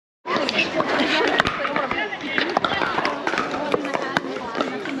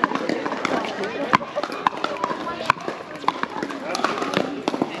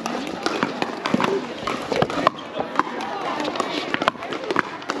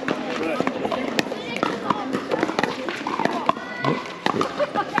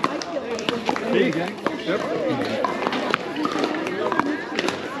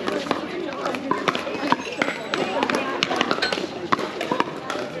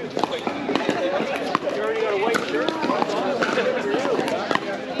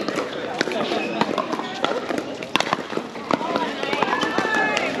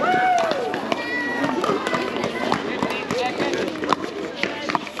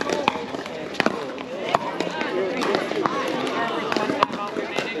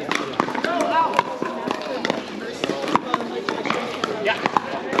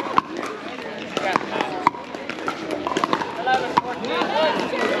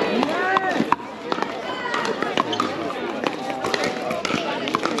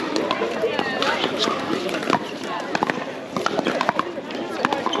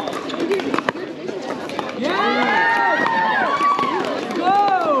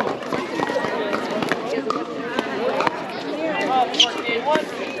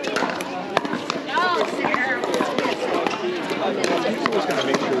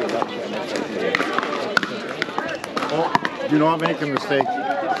Do not make a mistake.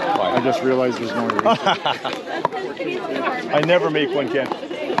 I just realized there's no reason. I never make one, Ken.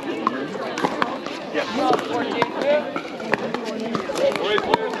 Yeah,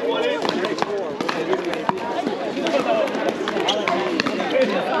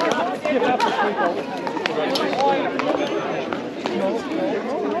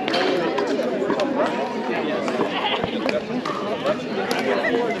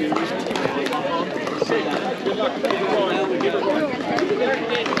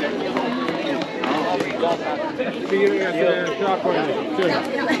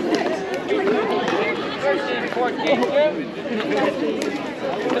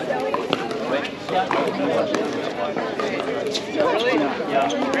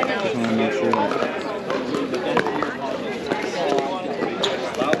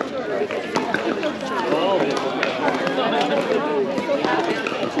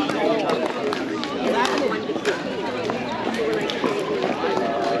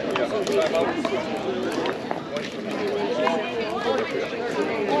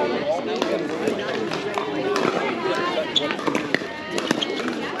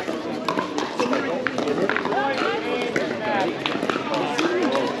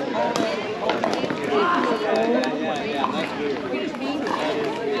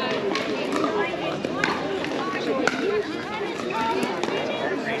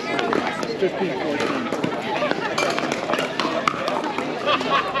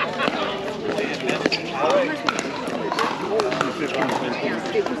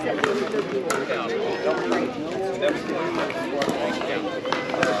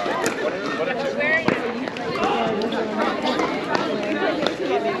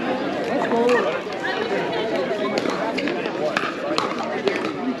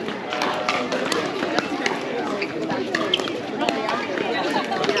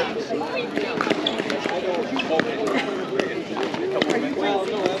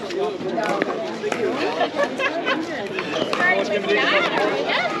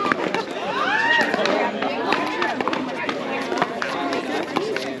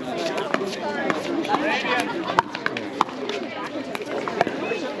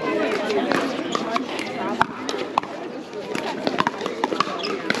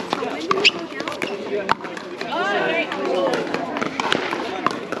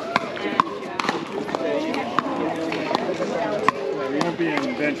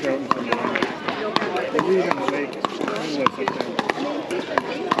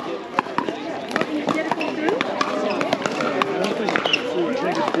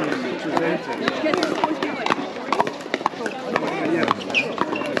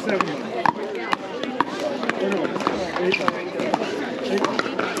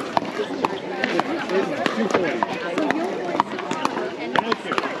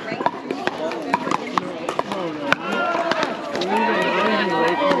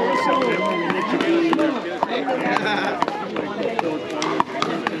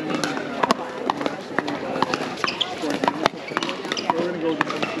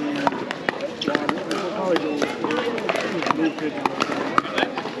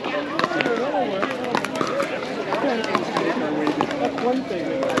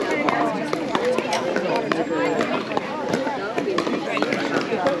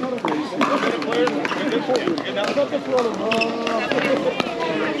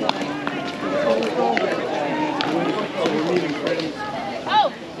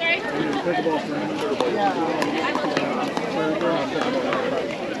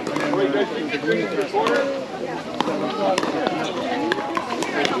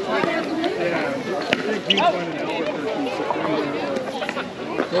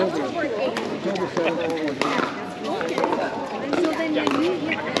 Well,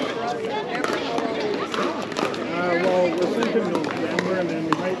 we're thinking November, and then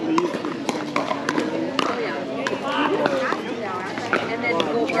we might leave. And then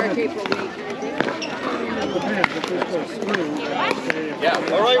go March, April week. Depends if this goes through.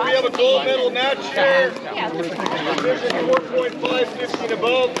 Yeah. All right, we have a gold medal match here. Division 4.5, 50 and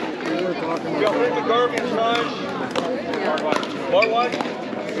above. We're talking We got McGarvey in charge. Bhardwaj.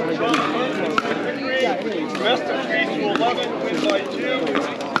 Pickering. Best of 3 to 11, win by 2.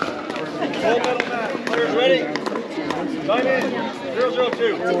 Gold medal match. Players ready? Time in.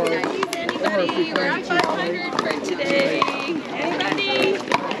 002. Anybody? We're on 500 for today. Anybody?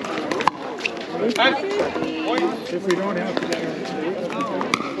 If we don't have to get on the stage,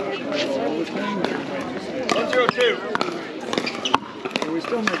 102. we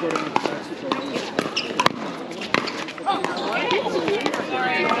still might go down to Mexico.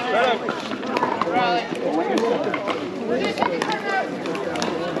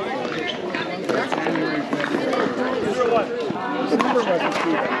 December wasn't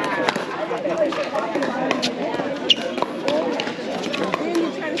too bad.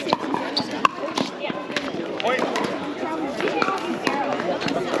 Point.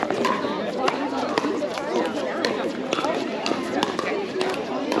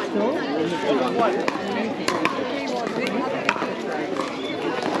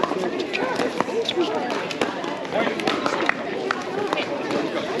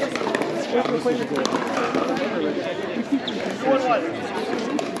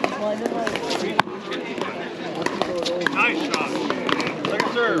 Nice shot.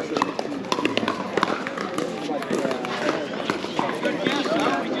 Second serve.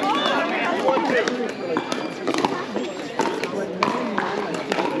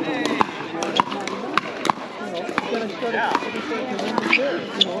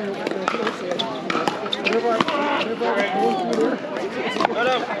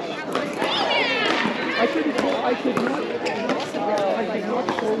 I could not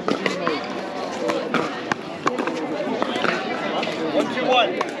close the remote. 1-2-1.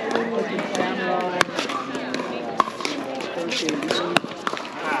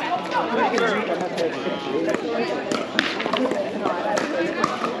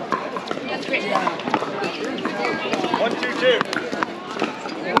 One, two, two.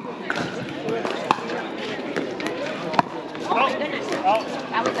 Out. Out.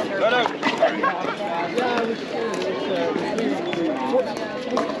 That was under. Right out.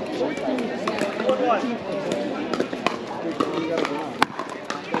 One.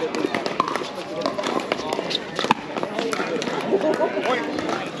 Point.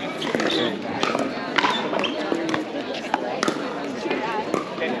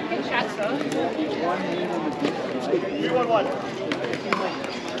 3-1-1.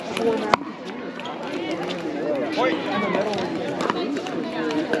 Point.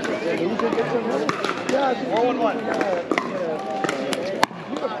 4-1-1.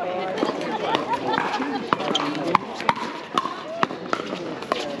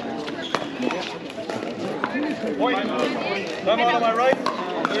 Point. Time out on my right.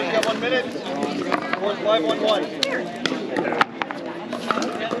 There's got 1 minute. Score's 5-1-1.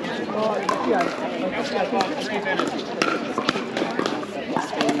 About 3 minutes.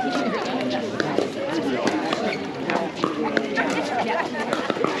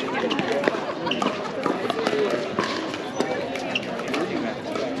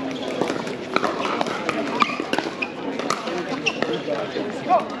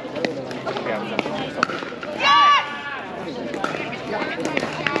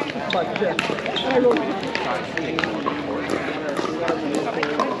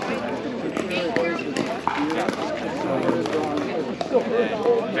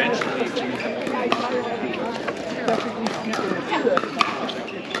 Eventually,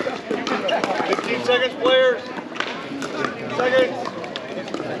 15 seconds, players. Seconds.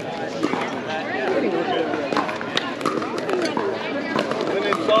 Then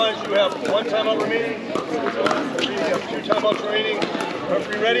in size, you have 1 timeout remaining. You have 2 timeouts remaining.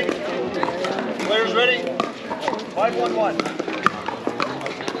 Referee ready? Players ready? 5-1-1.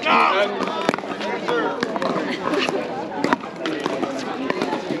 Yes, sir.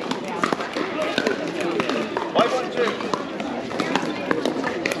 5-1-2.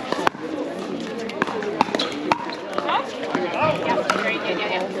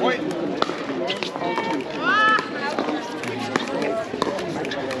 Point.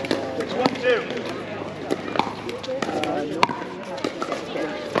 6-1-2.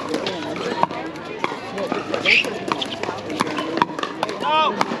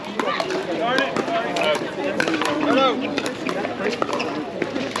 Oh! Darn it! Hello.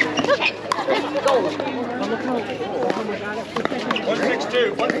 Okay.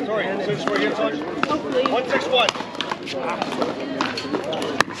 162. Sorry, so just right here, Sarge. 161.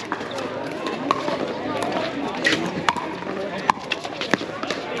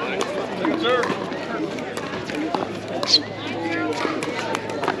 Second serve.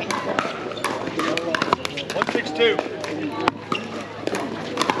 162.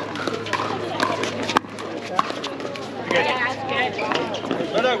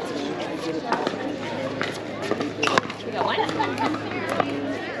 Let out. We got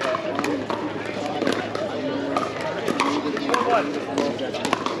one.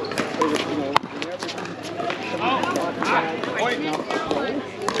 Point.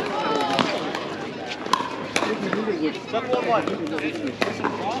 7-1-1.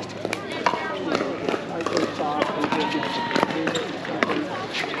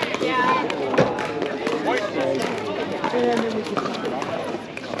 Yeah. Point.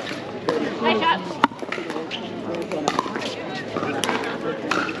 Nice shot.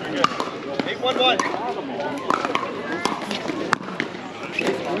 8-1-1.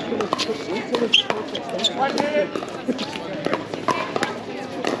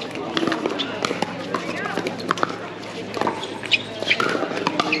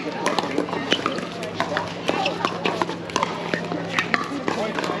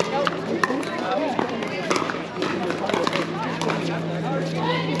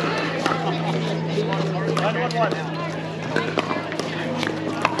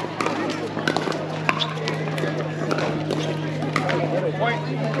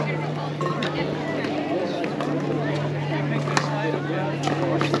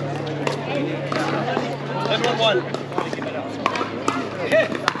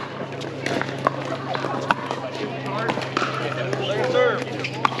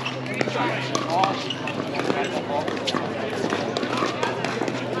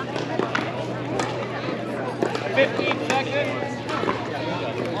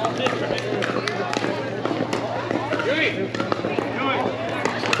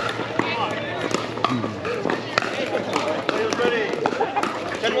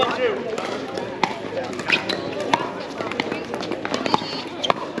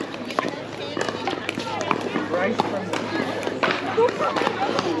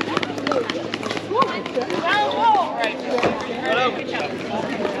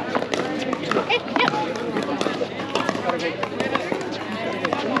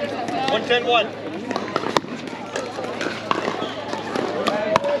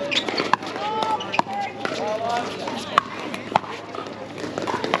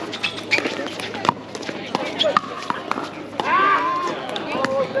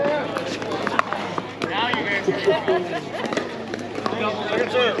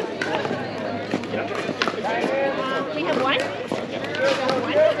 We have one.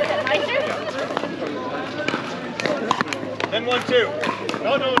 Then 1-2.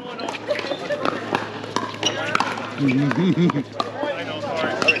 No. I know,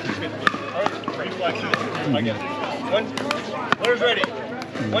 sorry. All right, reflex. I get it. Players ready.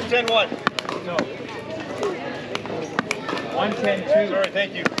 1-10-1. No. 1-10-2. Sorry,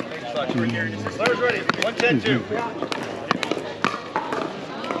 thank you. Players ready. 1-10-2.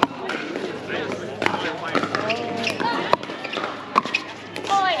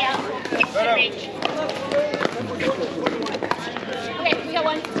 Oh, yeah. Good reach. Okay, we got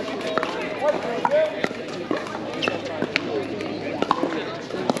one.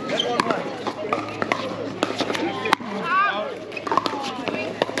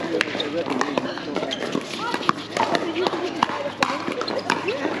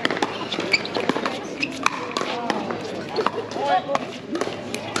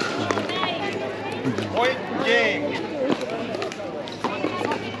 Point game.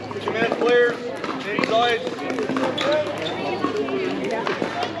 2 minutes players. Change sides.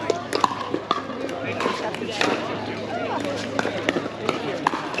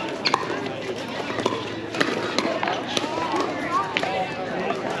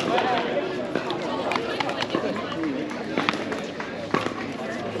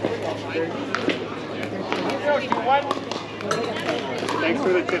 Thanks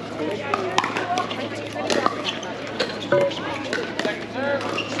for the tips, coach.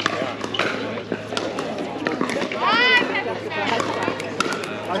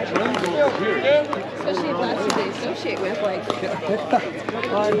 Especially last day, associate with like.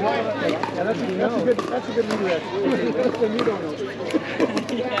 That's a good redirect. That's when you don't know.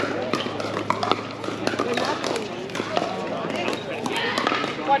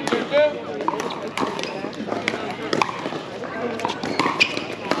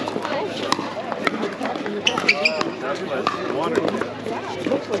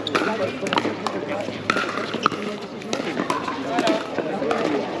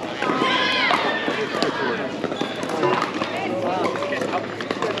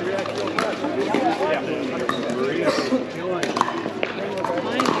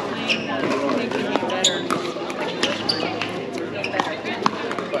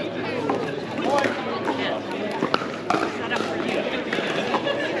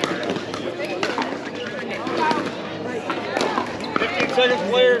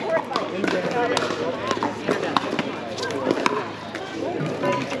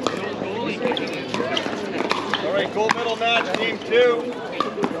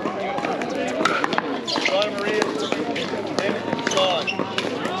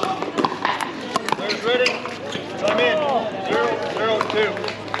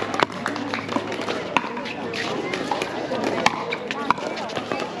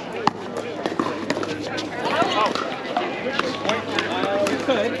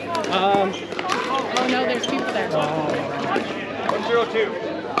 Oh no, there's people there. 102.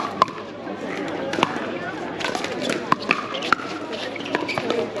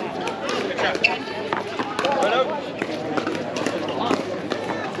 Right out.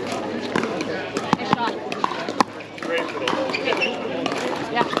 Nice shot. Great for those.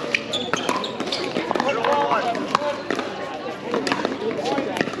 Yeah.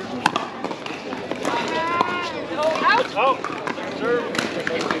 Out. Out. Serve.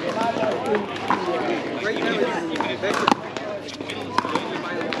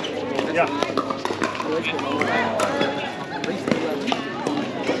 Yeah.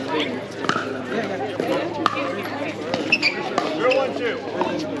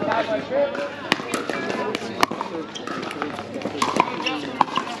 0-1-2.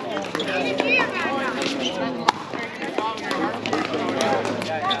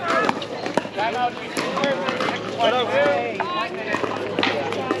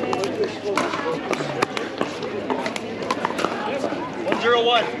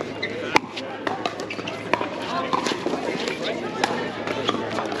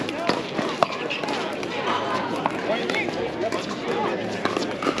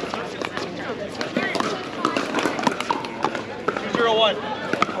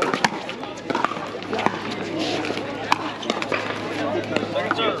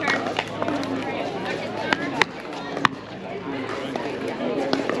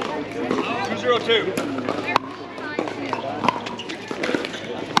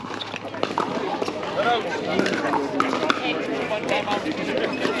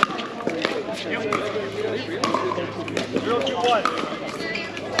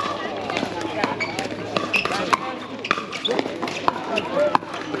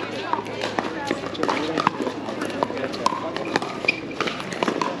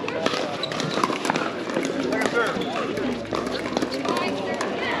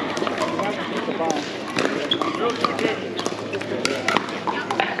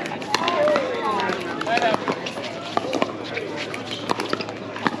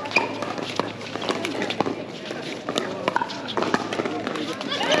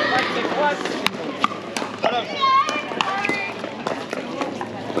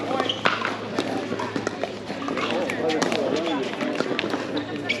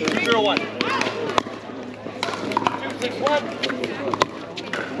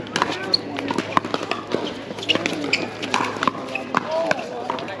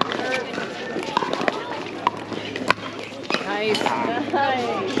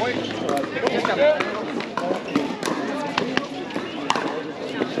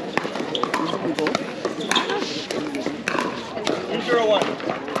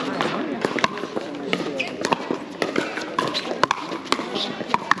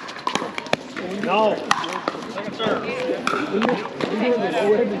 No. Second serve.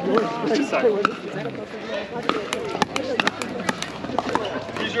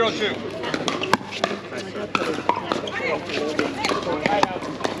 3-0-2.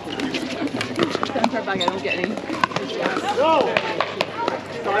 Don't care back, I don't get any. Go!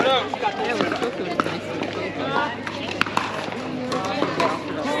 Start out. Yeah, we're supposed to be nice.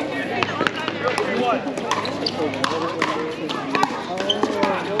 0-2-1.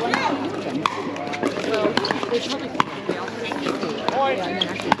 Well, there's probably they all Point. yeah, and then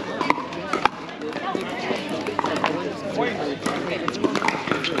actually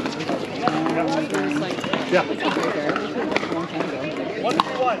Point. there's like Yeah. it's not right there. A long time ago.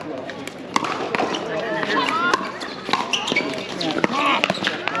 1-2-1.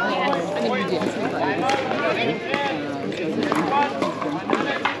 I mean, we did see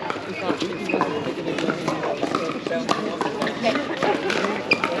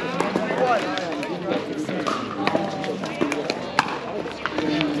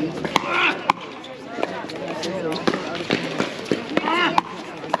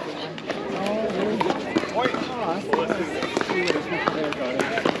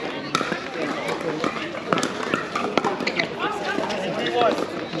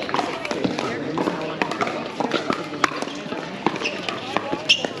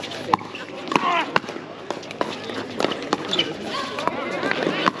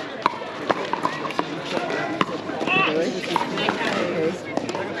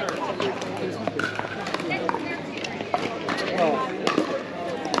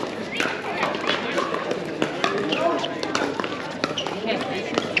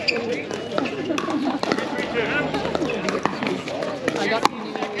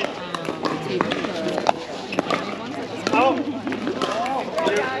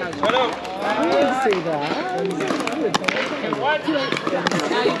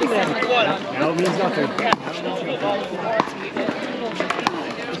Now it means nothing.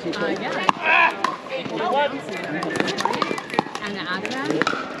 And after that,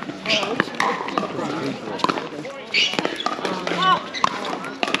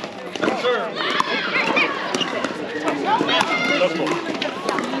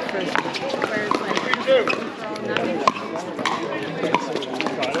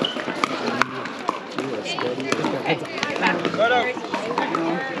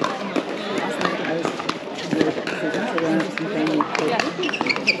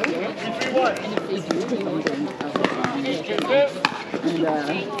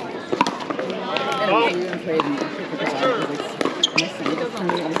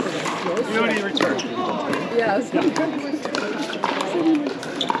 yeah, it's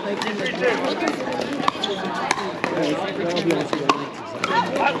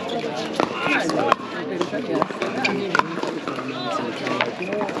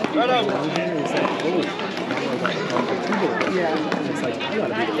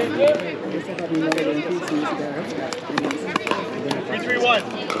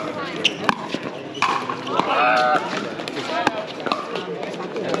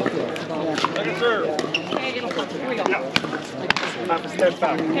Half a step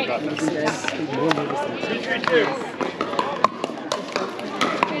back. You got this. 3-3-2.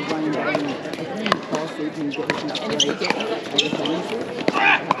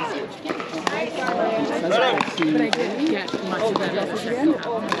 but I didn't get much of that as a second half.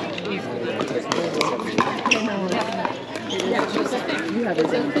 You have a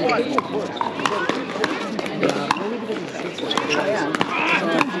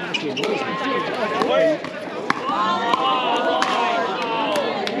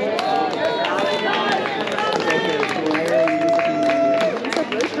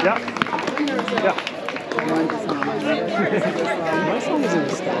Yeah. Yeah. My song is a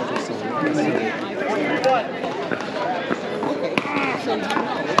nostalgic song.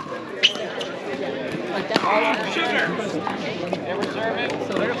 Shooter. They were serving.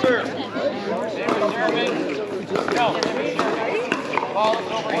 They're serve. They were serving. Go. Ball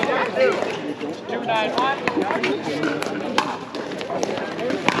is over here. 2-9-1.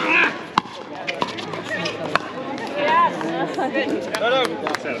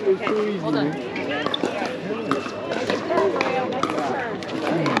 Hold on.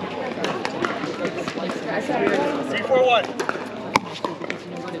 3-4-1.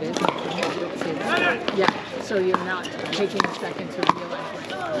 Yeah, so you're not taking a second to realize.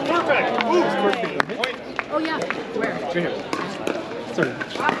 Perfect. Oh yeah, where? Right here. Sorry.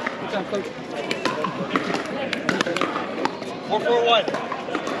 Good job, coach. 4-4-1.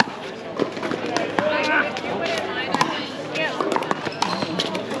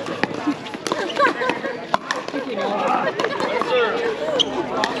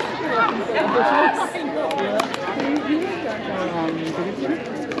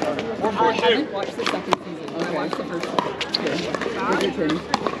 I haven't watched the second season. I watched the first one. Bridgerton.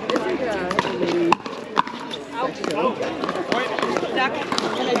 It's like a really sex show. And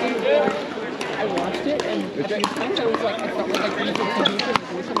I didn't realize I watched it, and a few times I was like, I felt like I couldn't do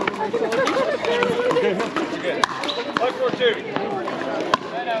Good. 5-4-2.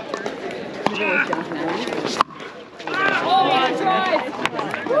 Oh, that's right!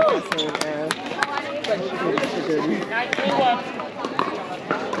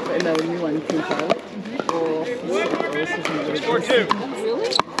 And the new one came out. Oh, 6-4-2.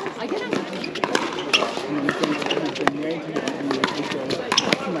 Really? I get it.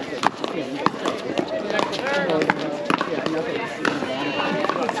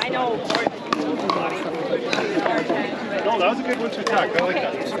 I know. No, that was a good one to attack. I like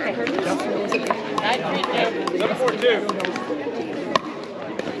that. 7-4-2.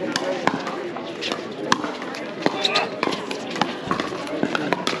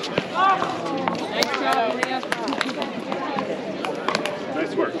 Nice job, Maria.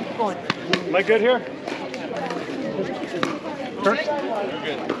 Nice work. Am I good here? Kirk? You're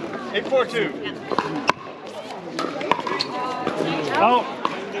good. 8-4-2. Out.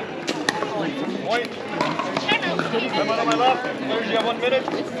 Point. Come on my left. Players, you have 1 minute.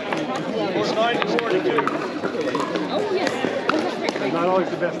 Course 9 to 42. Oh, yes. Not always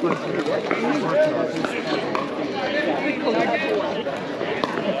the best lesson ever.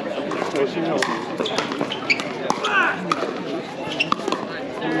 So she knows.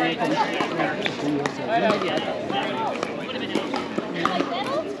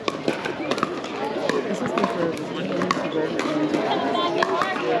 This is good for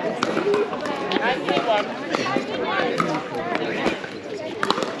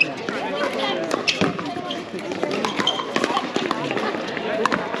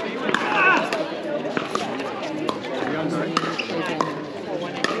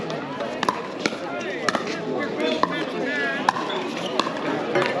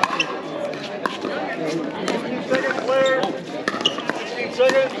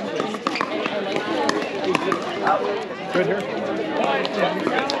seconds. Good here.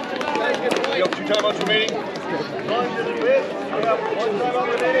 You have 2 timeouts remaining. We have 1 timeout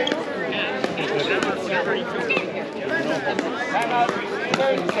remaining.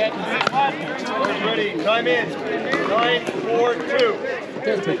 Ready, time in. 9-4-2.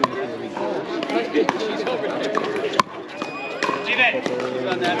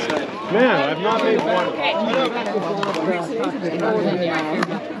 Man, I've not made one.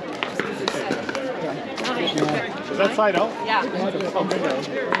 Is that side out? Yeah.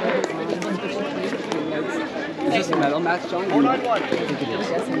 Is this a medal match, John? 4-9-1.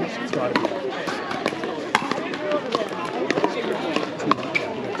 It's gotta be.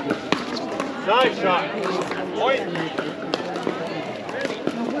 Nice shot. Point.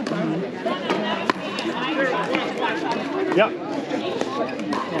 Yep.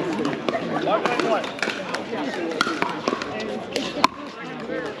 5-9-1.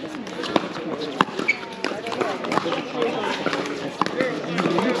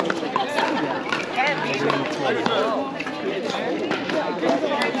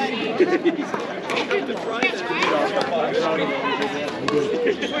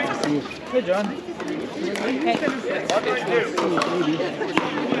 Hey, John.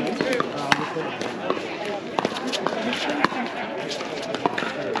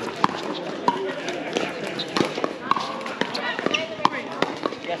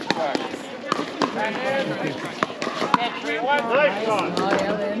 Nice shot.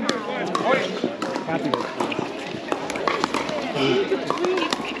 Happy with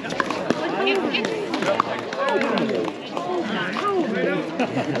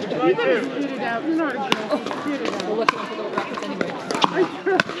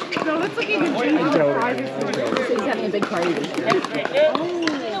No, let's look at his He's having a big party this year. Oh,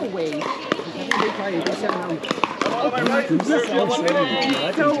 no way. He's having a big party. He's 7-0.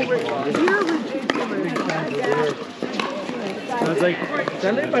 I was like, did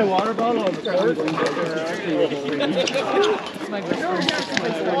I leave my water bottle on the floor? My girlfriend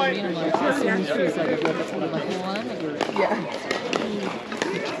started me and I'm like, as soon as she's like, I'm like, hold on. Yeah.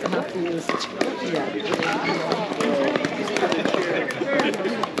 I have to use, yeah.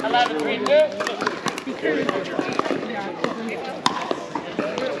 11-3-2.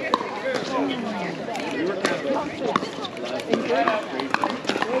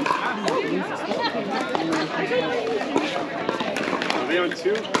 Are they on 2? I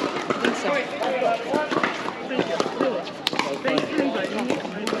think so.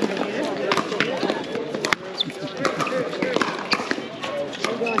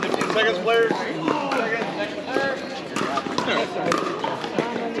 15 seconds, players.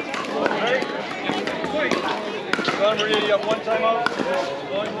 John Maria, you have 1 timeout.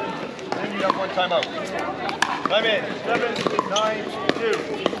 Then you have 1 timeout. Time in.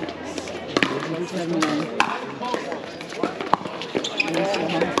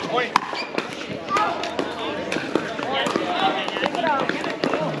 7-9-2. Point.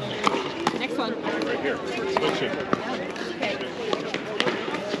 Next one. Right here. Switching.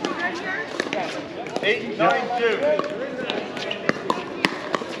 8-9-2.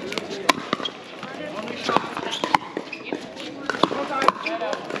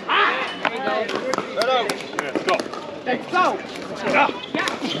 Let's go. Let's go. Yeah.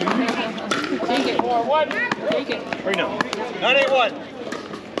 Take it. 4-1. Take it. Right now. 9-8-1.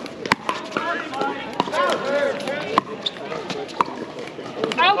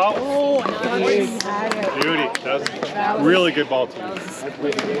 Out. Oh, Oh, nice. beauty. That's really good ball team.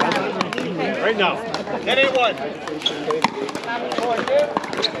 Right now. 10-8-1.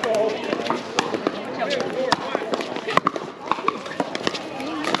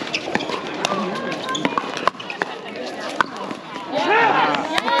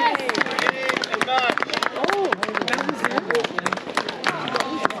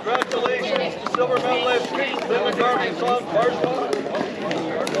 Congratulations to silver medalist McGarvey and Bhardwaj,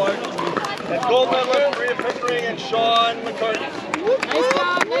 and gold medalist Maria Pickering and Sean McCartan. Nice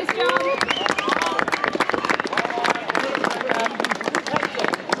job. Nice job.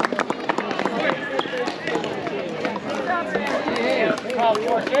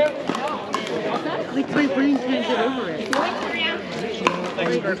 Like my brain can't get over it.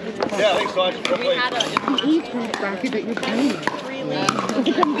 Yeah, thanks, Todd. Well played. The age bracket that you're playing.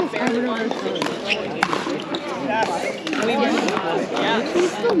 He still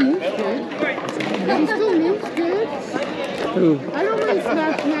moves good. He still moves good. Who? I don't really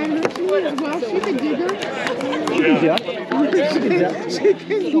smash man as well. She's a digger. Yeah.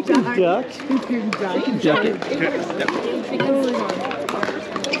 Chicken duck. Duck. Chicken duck. Duck.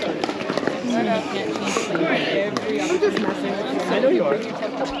 Because I know you are.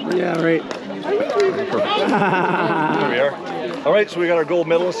 Yeah, right. There we are. All right, so we got our gold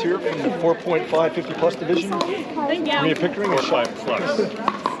medalists here from the 4.5 50+ division. Maria Pickering is 5+.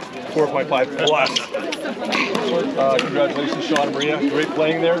 4.5+. Congratulations, Sean and Maria. Great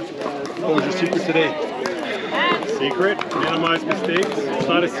playing there. What was your secret today? Secret, minimize mistakes. It's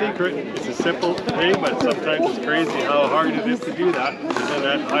not a secret, it's a simple thing, but sometimes it's crazy how hard it is to do that, even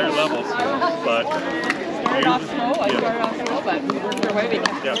at higher levels. But Started off slow, but we worked our way, we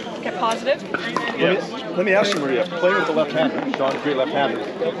kept positive. yes. Let me ask you, Maria, playing with the left-hander, Sean's a great left-hander,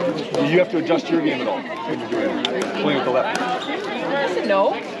 do you have to adjust your game at all when you're doing playing with the left? I said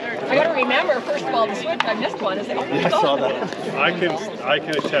no. I got to remember, first of all, the switch, I missed one. I said, oh, Yeah, I saw that. I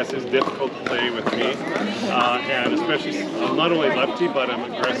can attest it's difficult to play with me, and especially I'm not only lefty, but I'm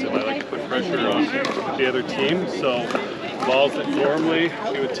aggressive. I like to put pressure on the other team. So balls that normally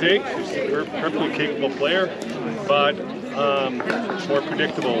you would take, she's a perfectly capable player, but more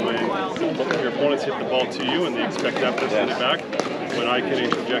predictable when your opponents hit the ball to you and they expect that to send it back. When I can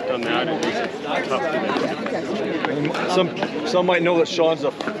interject on that, it makes it tough to make. Some might know that Sean's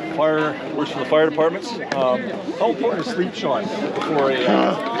a works for the fire departments. How important is sleep, Sean? Before a,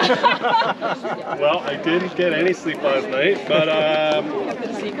 Well, I didn't get any sleep last night, but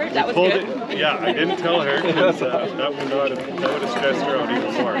the secret, that was good. Yeah, I didn't tell her because that would have stressed her out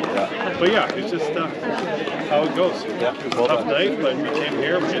even more. But yeah, it's just how it goes. Yeah, It was a tough night, but we came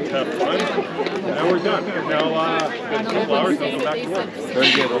here, we had to have fun, and we're done. Now, in a couple hours, I'll go back to work.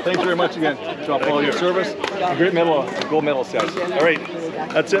 Very good. Well, thanks very much again, Sean, for all your service. Great medal, gold medals, guys. All right,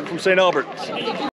 that's it from St. Albert.